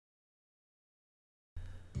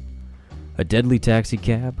A deadly taxi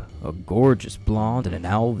cab, a gorgeous blonde, and an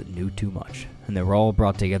owl that knew too much. And they were all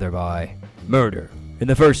brought together by murder in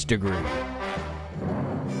the first degree.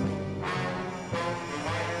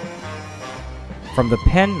 From the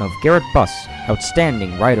pen of Garrett Buss,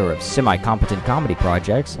 outstanding writer of semi-competent comedy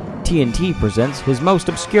projects, TNT presents his most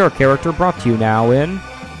obscure character, brought to you now in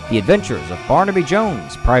The Adventures of Barnaby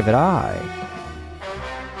Jones, Private Eye.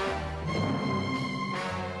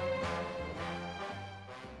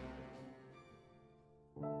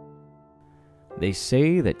 They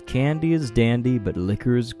say that candy is dandy, but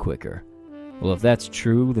liquor is quicker. Well, if that's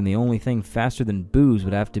true, then the only thing faster than booze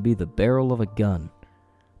would have to be the barrel of a gun.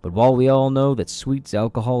 But while we all know that sweets,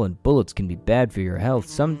 alcohol, and bullets can be bad for your health,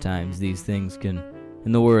 sometimes these things can,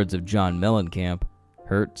 in the words of John Mellencamp,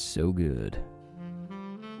 hurt so good.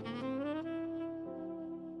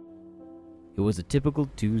 It was a typical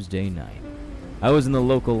Tuesday night. I was in the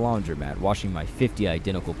local laundromat washing my 50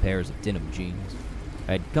 identical pairs of denim jeans.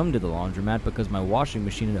 I had come to the laundromat because my washing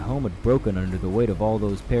machine at home had broken under the weight of all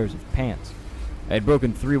those pairs of pants. I had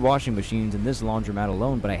broken 3 washing machines in this laundromat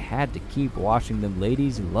alone, but I had to keep washing them.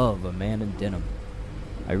 Ladies love a man in denim.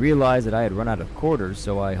 I realized that I had run out of quarters,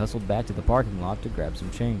 so I hustled back to the parking lot to grab some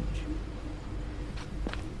change.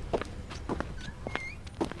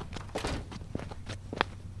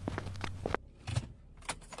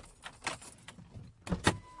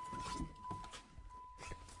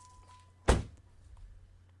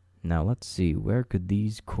 Now let's see, where could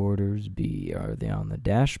these quarters be? Are they on the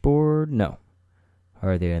dashboard? No.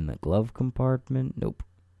 Are they in the glove compartment? Nope.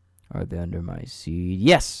 Are they under my seat?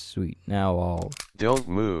 Yes! Sweet. Now I'll... Don't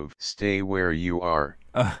move. Stay where you are.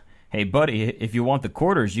 Hey buddy, if you want the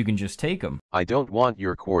quarters, you can just take them. I don't want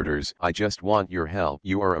your quarters, I just want your help.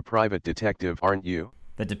 You are a private detective, aren't you?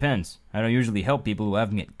 That depends. I don't usually help people who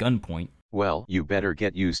have me at gunpoint. Well, you better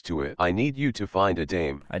get used to it. I need you to find a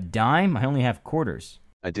dame. A dime? I only have quarters.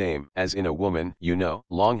 A dame, as in a woman, you know,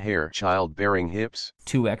 long hair, childbearing hips.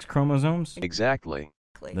 2 X chromosomes? Exactly.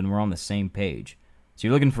 Then we're on the same page. So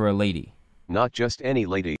you're looking for a lady? Not just any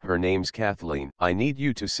lady, her name's Kathleen. I need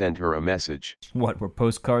you to send her a message. What, were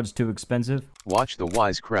postcards too expensive? Watch the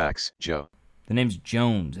wisecracks, Joe. The name's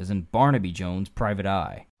Jones, as in Barnaby Jones, Private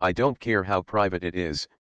Eye. I don't care how private it is.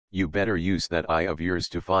 You better use that eye of yours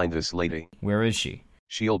to find this lady. Where is she?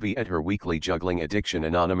 She'll be at her weekly Juggling Addiction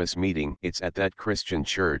Anonymous meeting. It's at that Christian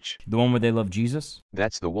church. The one where they love Jesus?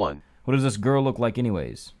 That's the one. What does this girl look like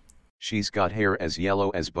anyways? She's got hair as yellow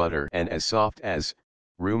as butter and as soft as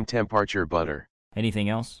room temperature butter. Anything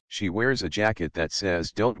else? She wears a jacket that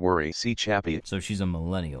says, "Don't worry, see Chappie." So she's a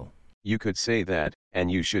millennial. You could say that,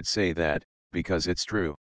 and you should say that, because it's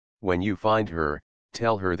true. When you find her,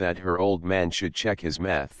 tell her that her old man should check his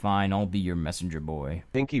math. Fine, I'll be your messenger boy.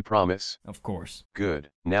 Pinky promise? Of course. Good.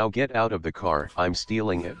 Now get out of the car, I'm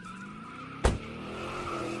stealing it.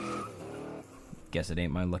 Guess it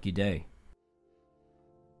ain't my lucky day.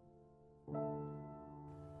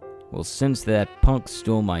 Well, since that punk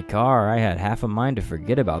stole my car, I had half a mind to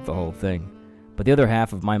forget about the whole thing. But the other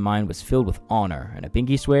half of my mind was filled with honor, and a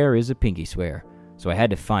pinky swear is a pinky swear, so I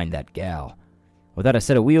had to find that gal. Without a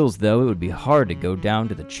set of wheels, though, it would be hard to go down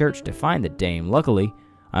to the church to find the dame. Luckily,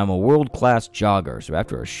 I'm a world-class jogger, so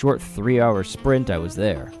after a short 3-hour sprint, I was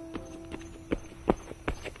there.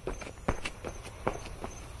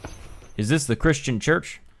 Is this the Christian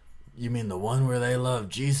church? You mean the one where they love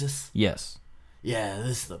Jesus? Yes. Yeah,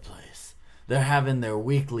 this is the place. They're having their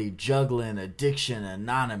weekly Juggling Addiction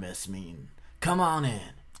Anonymous meeting. Come on in.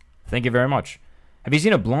 Thank you very much. Have you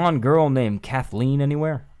seen a blonde girl named Kathleen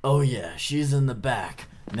anywhere? Oh yeah, she's in the back,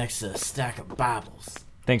 next to a stack of Bibles.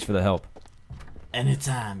 Thanks for the help.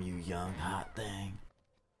 Anytime, you young hot thing.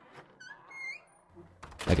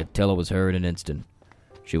 I could tell it was her in an instant.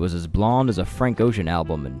 She was as blonde as a Frank Ocean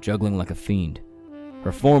album and juggling like a fiend.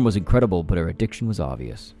 Her form was incredible, but her addiction was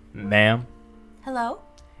obvious. Ma'am? Hello?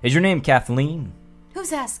 Is your name Kathleen?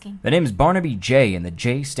 Who's asking? The name's Barnaby J, and the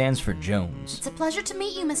J stands for Jones. It's a pleasure to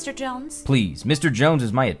meet you, Mr. Jones. Please, Mr. Jones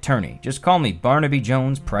is my attorney. Just call me Barnaby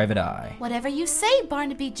Jones, Private Eye. Whatever you say,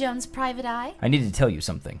 Barnaby Jones, Private Eye. I need to tell you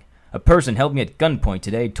something. A person held me at gunpoint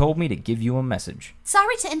today, told me to give you a message.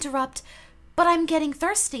 Sorry to interrupt, but I'm getting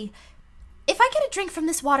thirsty. If I get a drink from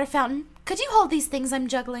this water fountain, could you hold these things I'm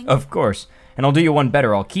juggling? Of course. And I'll do you one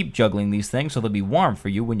better. I'll keep juggling these things so they'll be warm for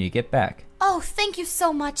you when you get back. Oh, thank you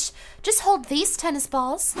so much. Just hold these tennis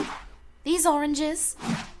balls, these oranges,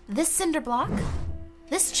 this cinder block,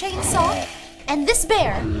 this chainsaw, and this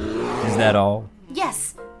bear. Is that all?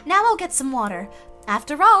 Yes. Now I'll get some water.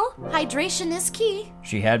 After all, hydration is key.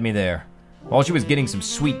 She had me there. While she was getting some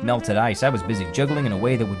sweet melted ice, I was busy juggling in a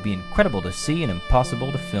way that would be incredible to see and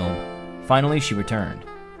impossible to film. Finally, she returned.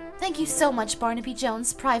 Thank you so much, Barnaby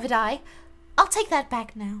Jones, Private Eye. I'll take that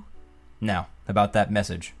back now. Now, about that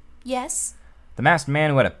message. Yes? The masked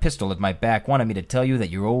man who had a pistol at my back wanted me to tell you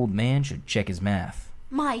that your old man should check his math.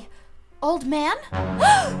 My old man?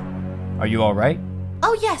 Are you alright?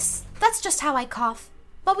 Oh, yes. That's just how I cough.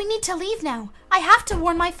 But we need to leave now. I have to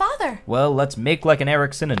warn my father. Well, let's make like an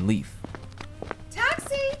Erickson and leave.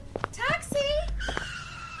 Taxi! Taxi!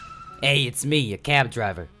 Hey, it's me, a cab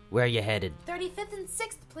driver. Where are you headed? 35th and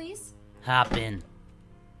 6th, please. Hop in.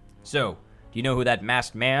 So, do you know who that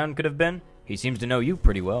masked man could have been? He seems to know you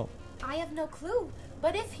pretty well. I have no clue.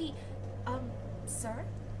 But if he... sir?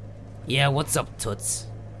 Yeah, what's up, Toots?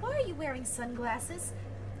 Why are you wearing sunglasses?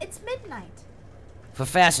 It's midnight. For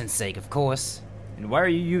fashion's sake, of course. And why are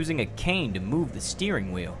you using a cane to move the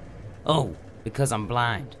steering wheel? Oh, because I'm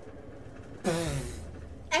blind.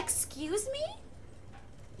 Excuse me?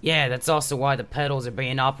 Yeah, that's also why the pedals are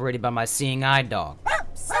being operated by my seeing eye dog.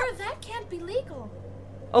 Sir, that can't be legal.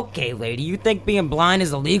 Okay, lady, you think being blind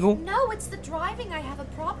is illegal? No, it's the driving I have a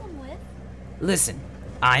problem with. Listen,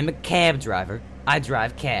 I'm a cab driver. I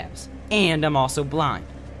drive cabs. And I'm also blind.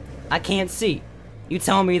 I can't see. You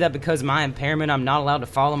telling me that because of my impairment I'm not allowed to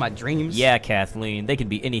follow my dreams? Yeah, Kathleen, they can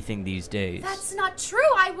be anything these days. That's not true.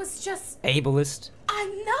 I was just... Ableist?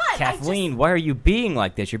 I'm not. Kathleen, why are you being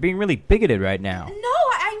like this? You're being really bigoted right now. No,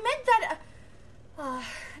 I meant that...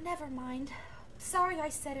 never mind. Sorry I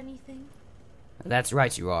said anything. That's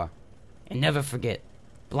right, you are. And never forget,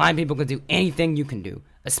 blind people can do anything you can do,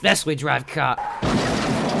 especially drive car.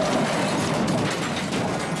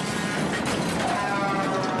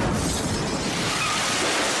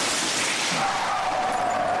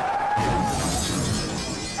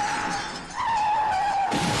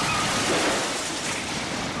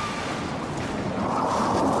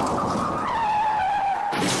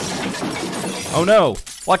 Oh no!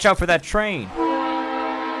 Watch out for that train!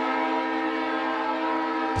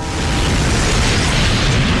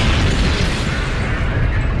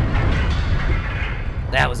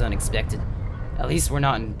 That was unexpected. At least we're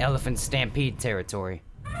not in elephant stampede territory.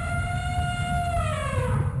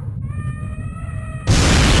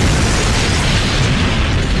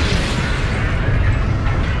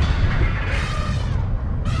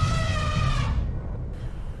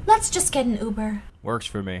 Let's just get an Uber. Works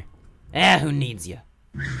for me. Who needs you?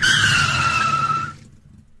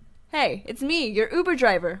 Hey, it's me, your Uber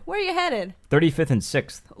driver. Where are you headed? 35th and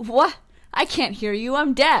 6th. What? I can't hear you.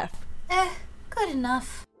 I'm deaf. Good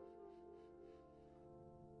enough.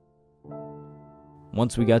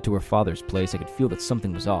 Once we got to her father's place, I could feel that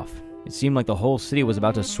something was off. It seemed like the whole city was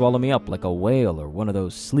about to swallow me up like a whale or one of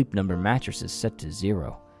those sleep number mattresses set to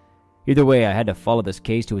 0. Either way, I had to follow this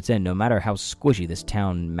case to its end, no matter how squishy this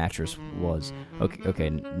town mattress was. Okay,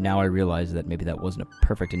 now I realize that maybe that wasn't a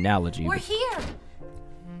perfect analogy. We're here.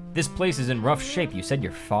 This place is in rough shape. You said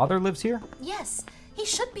your father lives here? Yes, he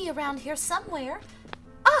should be around here somewhere.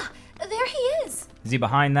 Ah, there he is. Is he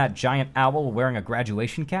behind that giant owl wearing a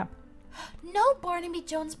graduation cap? No, Barnaby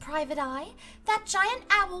Jones, Private Eye. That giant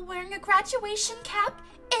owl wearing a graduation cap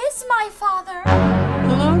is my father.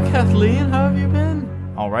 Hello, Kathleen. How have you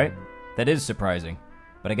been? Alright, that is surprising.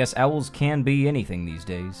 But I guess owls can be anything these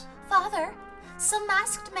days. Father, some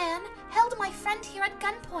masked man held my friend here at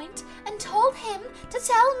gunpoint and told him to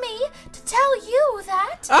tell you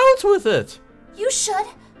that Out with it! you should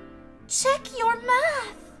check your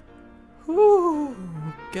math. Ooh,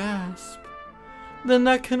 gasp. Then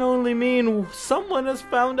that can only mean someone has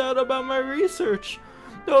found out about my research.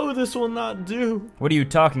 Oh, this will not do. What are you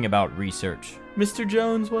talking about, research? Mr.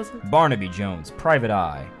 Jones, was it? Barnaby Jones, Private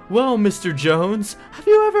Eye. Well, Mr. Jones, have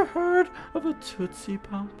you ever heard of a Tootsie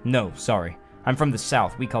Pop? No, sorry. I'm from the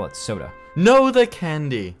South. We call it soda. No, the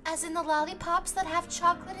candy. As in the lollipops that have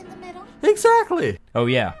chocolate in the middle? Exactly. Oh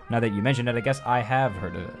yeah, now that you mention it, I guess I have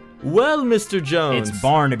heard of it. Well, Mr. Jones. It's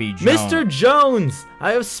Barnaby Jones. Mr. Jones!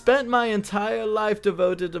 I have spent my entire life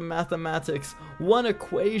devoted to mathematics. One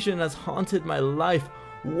equation has haunted my life.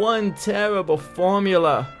 One terrible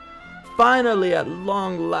formula. Finally, at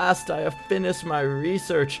long last, I have finished my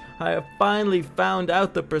research. I have finally found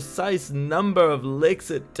out the precise number of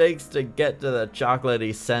licks it takes to get to the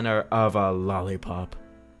chocolatey center of a lollipop.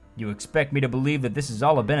 You expect me to believe that this has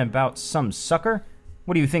all been about some sucker?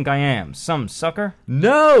 What do you think I am, some sucker?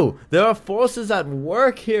 No! There are forces at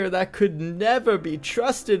work here that could never be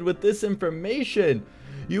trusted with this information.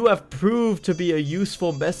 You have proved to be a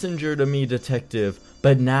useful messenger to me, detective,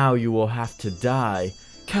 but now you will have to die.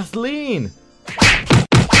 Kathleen!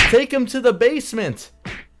 Take him to the basement!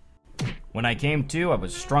 When I came to, I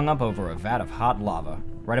was strung up over a vat of hot lava.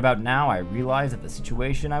 Right about now, I realized that the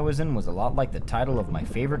situation I was in was a lot like the title of my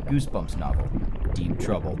favorite Goosebumps novel. deep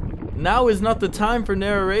trouble. Now is not the time for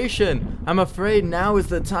narration. I'm afraid now is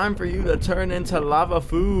the time for you to turn into lava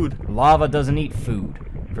food. Lava doesn't eat food.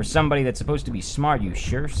 For somebody that's supposed to be smart, you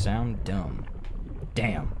sure sound dumb.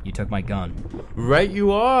 Damn, you took my gun. Right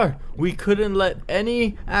you are. We couldn't let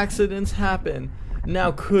any accidents happen.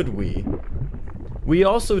 Now could we? We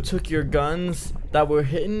also took your guns that were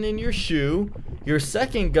hidden in your shoe, your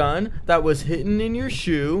second gun that was hidden in your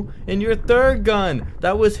shoe, and your third gun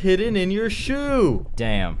that was hidden in your shoe.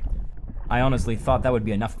 Damn. I honestly thought that would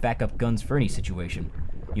be enough backup guns for any situation.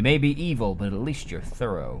 You may be evil, but at least you're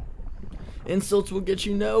thorough. Insults will get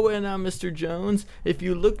you nowhere now, Mr. Jones. If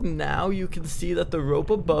you look now, you can see that the rope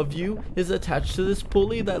above you is attached to this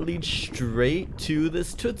pulley that leads straight to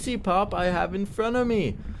this Tootsie Pop I have in front of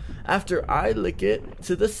me. After I lick it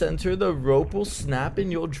to the center, the rope will snap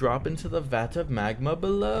and you'll drop into the vat of magma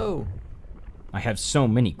below. I have so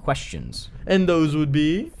many questions. And those would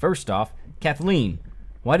be? First off, Kathleen,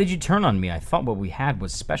 why did you turn on me? I thought what we had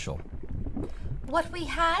was special. What we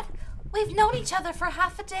had? We've known each other for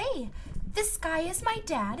half a day. This guy is my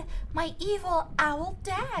dad, my evil owl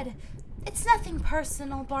dad. It's nothing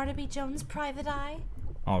personal, Barnaby Jones' private eye.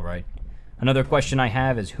 All right. Another question I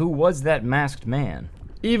have is, who was that masked man?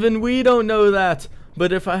 Even we don't know that,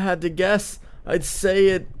 but if I had to guess, I'd say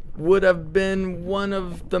it would have been one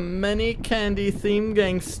of the many candy-themed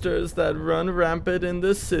gangsters that run rampant in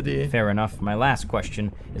this city. Fair enough. My last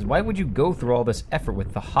question is, why would you go through all this effort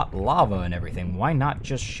with the hot lava and everything? Why not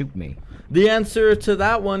just shoot me? The answer to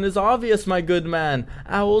that one is obvious, my good man.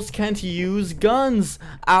 Owls can't use guns.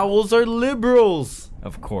 Owls are liberals.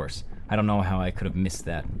 Of course. I don't know how I could have missed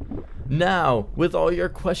that. Now, with all your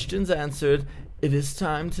questions answered, it is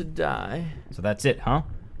time to die. So that's it, huh?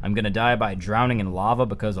 I'm gonna die by drowning in lava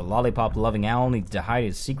because a lollipop-loving owl needs to hide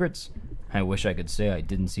his secrets? I wish I could say I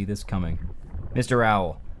didn't see this coming. Mr.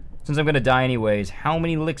 Owl, since I'm gonna die anyways, how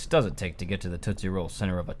many licks does it take to get to the Tootsie Roll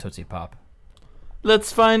center of a Tootsie Pop?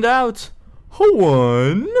 Let's find out. A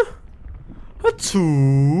 1, a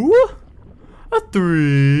 2, a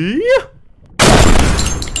 3.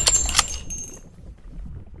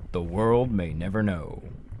 The world may never know.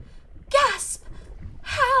 Gasp!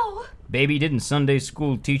 How? Baby, didn't Sunday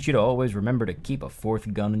school teach you to always remember to keep a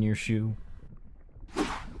fourth gun in your shoe?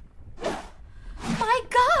 My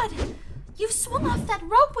God! You've swung off that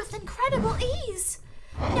rope with incredible ease.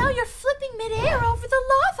 Now you're flipping midair over the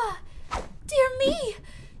lava. Dear me,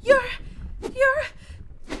 you're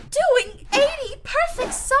doing 80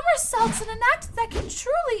 perfect somersaults in an act that can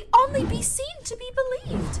truly only be seen to be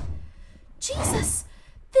believed. Jesus,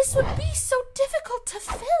 this would be so difficult to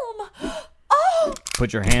film. Oh!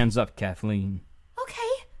 Put your hands up, Kathleen.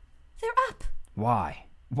 Okay, they're up. Why?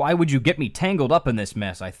 Why would you get me tangled up in this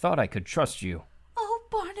mess? I thought I could trust you. Oh,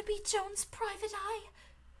 Barnaby Jones' private eye.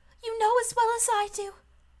 You know as well as I do.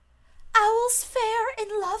 Owls fair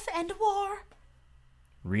in love and war.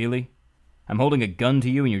 Really? I'm holding a gun to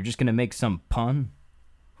you and you're just gonna make some pun?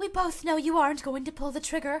 We both know you aren't going to pull the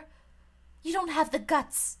trigger. You don't have the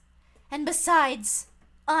guts. And besides,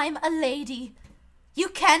 I'm a lady. You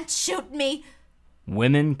can't shoot me.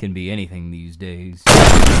 Women can be anything these days.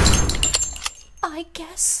 I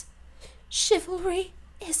guess chivalry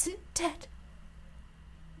isn't dead.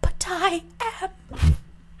 But I am.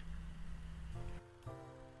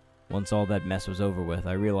 Once all that mess was over with,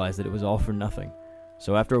 I realized that it was all for nothing.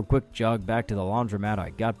 So after a quick jog back to the laundromat, I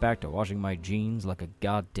got back to washing my jeans like a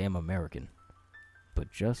goddamn American.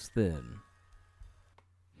 But just then...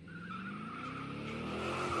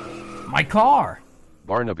 My car!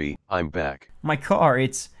 Barnaby, I'm back. My car,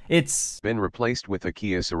 it's... Been replaced with a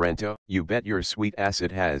Kia Sorento? You bet your sweet ass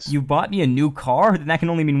it has. You bought me a new car? Then that can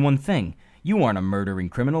only mean one thing. You aren't a murdering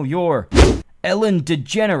criminal, you're... Ellen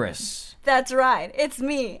DeGeneres. That's right, it's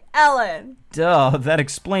me, Ellen. Duh, that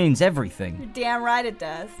explains everything. You're damn right it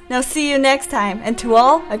does. Now see you next time, and to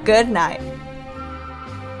all, a good night.